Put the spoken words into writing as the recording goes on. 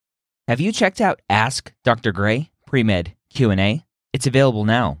Have you checked out Ask Dr. Gray Pre-Med Q&A? It's available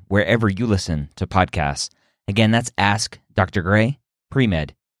now wherever you listen to podcasts. Again, that's Ask Dr. Gray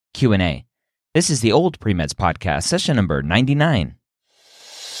Pre-Med Q&A. This is the Old Pre-Meds podcast, session number 99.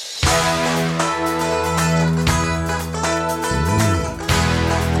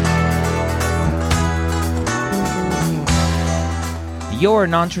 You're a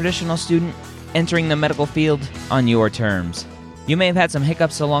non-traditional student entering the medical field on your terms. You may have had some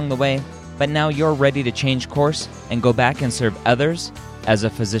hiccups along the way, but now you're ready to change course and go back and serve others as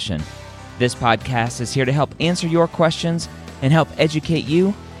a physician. This podcast is here to help answer your questions and help educate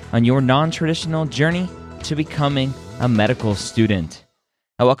you on your non-traditional journey to becoming a medical student.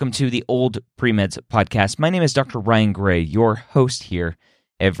 Now, welcome to the Old Pre-Meds podcast. My name is Dr. Ryan Gray, your host here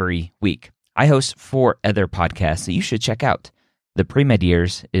every week. I host 4 other podcasts that you should check out. The Pre-Med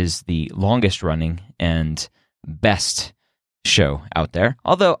Years is the longest running and best show out there,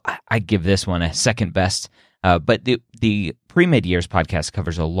 although I give this one a second best. But the Pre-Med Years podcast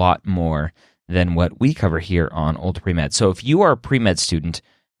covers a lot more than what we cover here on Old Pre-Med. So if you are a Pre-Med student,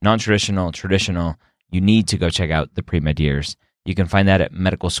 non-traditional, traditional, you need to go check out the Pre-Med Years. You can find that at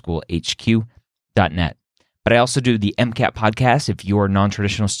medicalschoolhq.net. But I also do the MCAT podcast. If you're a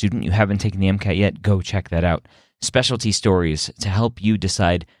non-traditional student, you haven't taken the MCAT yet, go check that out. Specialty stories to help you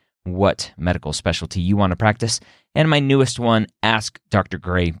decide what medical specialty you want to practice. And my newest one, Ask Dr.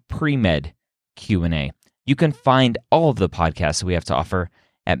 Gray Pre-Med Q&A. You can find all of the podcasts that we have to offer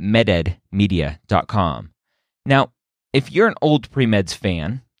at mededmedia.com. Now, if you're an Old Pre-Meds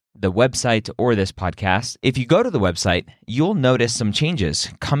fan, the website or this podcast, if you go to the website, you'll notice some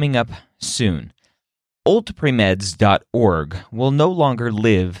changes coming up soon. oldpremeds.org will no longer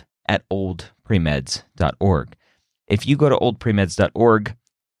live at oldpremeds.org. If you go to oldpremeds.org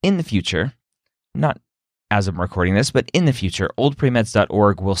in the future, not as I'm recording this, but in the future,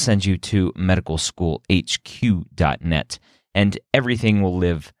 oldpremeds.org will send you to medicalschoolhq.net, and everything will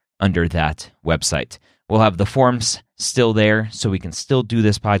live under that website. We'll have the forms still there, so we can still do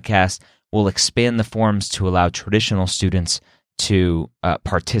this podcast. We'll expand the forms to allow traditional students to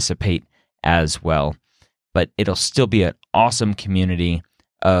participate as well, but it'll still be an awesome community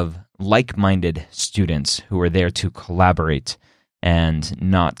of like-minded students who are there to collaborate and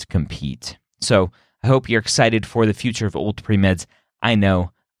not compete. So I hope you're excited for the future of Old Pre-Meds. I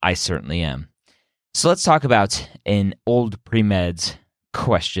know I certainly am. So let's talk about an Old Pre-Meds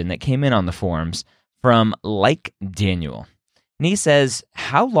question that came in on the forums from Like Daniel. And he says,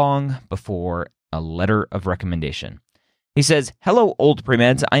 how long before a letter of recommendation? He says, hello, Old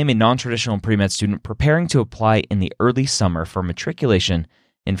Pre-Meds. I am a non-traditional pre-med student preparing to apply in the early summer for matriculation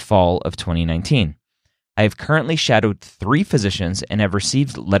in fall of 2019. I have currently shadowed 3 physicians and have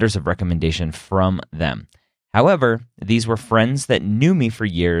received letters of recommendation from them. However, these were friends that knew me for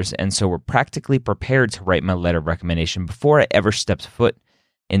years and so were practically prepared to write my letter of recommendation before I ever stepped foot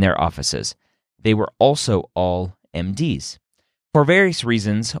in their offices. They were also all MDs. For various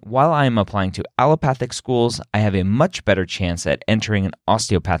reasons, while I am applying to allopathic schools, I have a much better chance at entering an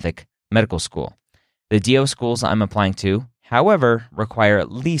osteopathic medical school. The DO schools I'm applying to, however, require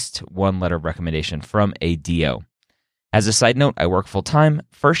at least 1 letter of recommendation from a DO. As a side note, I work full-time,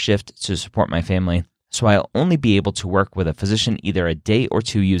 first shift to support my family, so I'll only be able to work with a physician either a day or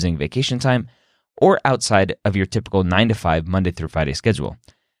 2 using vacation time or outside of your typical 9 to 5 Monday through Friday schedule.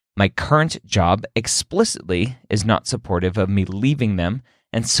 My current job explicitly is not supportive of me leaving them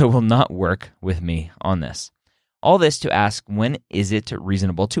and so will not work with me on this. All this to ask, when is it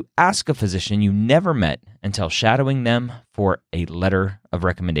reasonable to ask a physician you never met until shadowing them for a letter of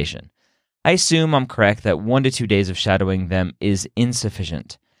recommendation? I assume I'm correct that 1 to 2 days of shadowing them is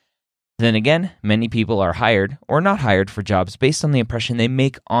insufficient. Then again, many people are hired or not hired for jobs based on the impression they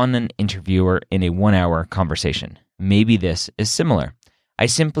make on an interviewer in a 1-hour conversation. Maybe this is similar. I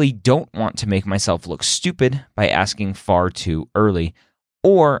simply don't want to make myself look stupid by asking far too early,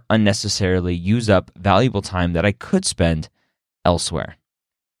 or unnecessarily use up valuable time that I could spend elsewhere.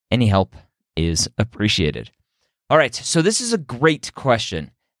 Any help is appreciated. All right, so this is a great question.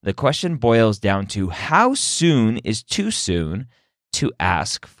 The question boils down to how soon is too soon to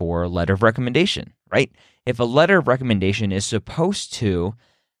ask for a letter of recommendation, right? If a letter of recommendation is supposed to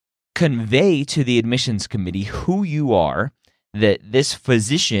convey to the admissions committee who you are, that this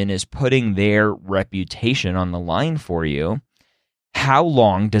physician is putting their reputation on the line for you, how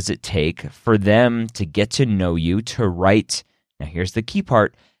long does it take for them to get to know you, to write, now here's the key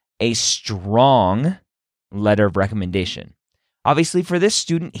part, a strong letter of recommendation? Obviously, for this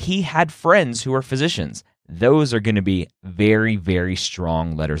student, he had friends who are physicians. Those are going to be very, very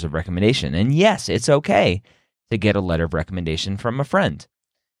strong letters of recommendation. And yes, it's okay to get a letter of recommendation from a friend.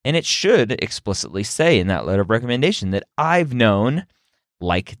 And it should explicitly say in that letter of recommendation that I've known,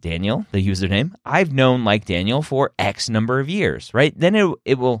 like Daniel, the username, I've known like Daniel for X number of years, right? Then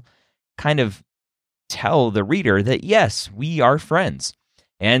it will kind of tell the reader that, yes, we are friends.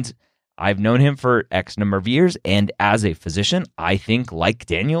 And I've known him for X number of years. And as a physician, I think like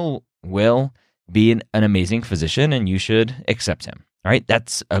Daniel will be an amazing physician and you should accept him, right?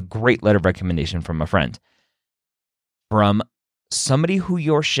 That's a great letter of recommendation from a friend. From somebody who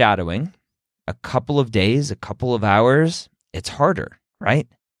you're shadowing, a couple of days, a couple of hours, it's harder, right?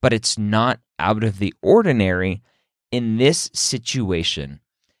 But it's not out of the ordinary in this situation.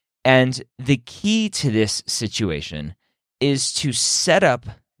 And the key to this situation is to set up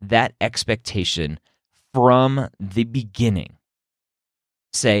that expectation from the beginning.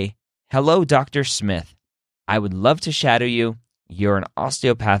 Say, hello, Dr. Smith. I would love to shadow you. You're an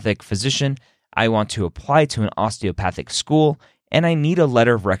osteopathic physician. I want to apply to an osteopathic school, and I need a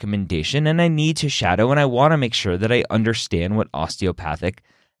letter of recommendation, and I need to shadow, and I want to make sure that I understand what osteopathic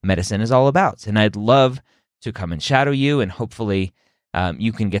medicine is all about. And I'd love to come and shadow you, and hopefully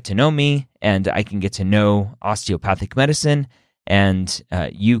you can get to know me, and I can get to know osteopathic medicine, and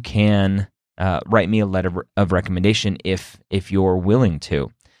you can write me a letter of recommendation if you're willing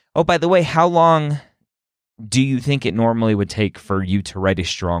to. Oh, by the way, how long do you think it normally would take for you to write a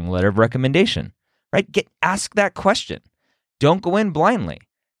strong letter of recommendation? Right? Ask that question. Don't go in blindly.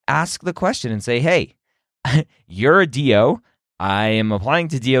 Ask the question and say, hey, you're a DO. I am applying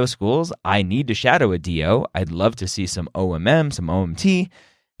to DO schools. I need to shadow a DO. I'd love to see some OMM, some OMT.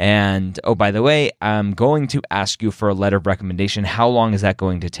 And oh, by the way, I'm going to ask you for a letter of recommendation. How long is that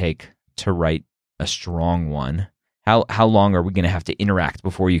going to take to write a strong one? How long are we going to have to interact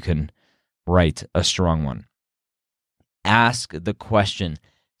before you can write a strong one? Ask the question.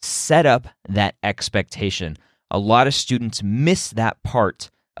 Set up that expectation. A lot of students miss that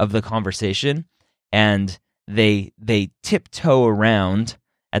part of the conversation, and they tiptoe around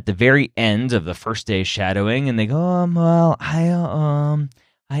at the very end of the first day of shadowing, and they go, well, I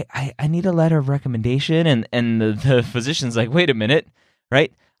need a letter of recommendation, and the physician's like, wait a minute,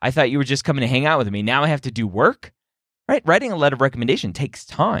 right? I thought you were just coming to hang out with me. Now I have to do work, right? Writing a letter of recommendation takes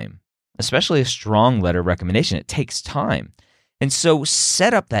time, especially a strong letter of recommendation. It takes time. And so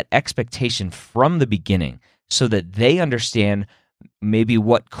set up that expectation from the beginning so that they understand maybe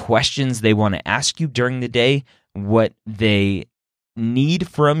what questions they want to ask you during the day, what they need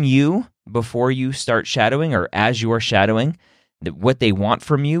from you before you start shadowing or as you are shadowing, what they want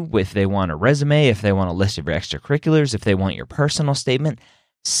from you, if they want a resume, if they want a list of your extracurriculars, if they want your personal statement.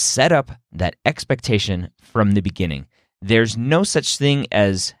 Set up that expectation from the beginning. There's no such thing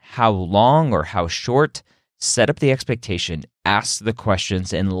as how long or how short. Set up the expectation, ask the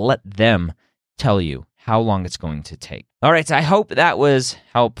questions, and let them tell you how long it's going to take. All right, so I hope that was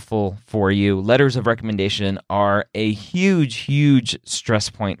helpful for you. Letters of recommendation are a huge, huge stress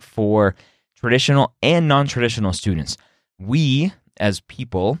point for traditional and non-traditional students. We, as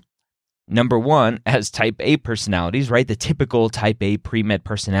people, number one, as type A personalities, right? The typical type A pre-med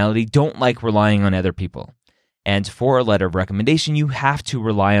personality don't like relying on other people. And for a letter of recommendation, you have to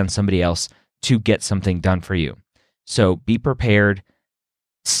rely on somebody else to get something done for you. So be prepared,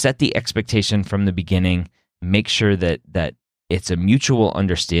 set the expectation from the beginning, make sure that it's a mutual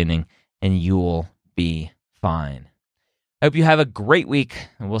understanding, and you'll be fine. I hope you have a great week,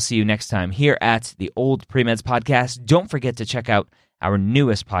 and we'll see you next time here at the Old Pre-Meds Podcast. Don't forget to check out our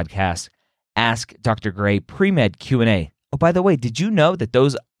newest podcast, Ask Dr. Gray Pre-Med Q&A. Oh, by the way, did you know that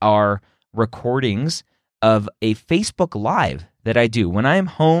those are recordings of a Facebook Live that I do when I'm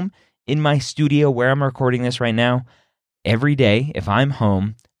home in my studio where I'm recording this right now? Every day, if I'm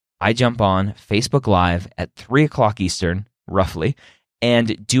home, I jump on Facebook Live at 3 o'clock Eastern, roughly,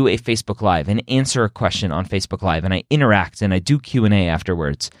 and do a Facebook Live and answer a question on Facebook Live, and I interact and I do Q&A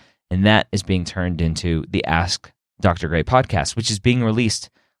afterwards, and that is being turned into the Ask Dr. Gray podcast, which is being released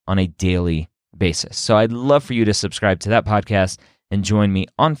on a daily basis. So I'd love for you to subscribe to that podcast and join me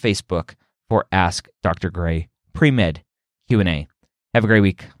on Facebook for Ask Dr. Gray Pre-Med Q&A. Have a great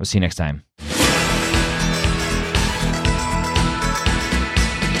week. We'll see you next time.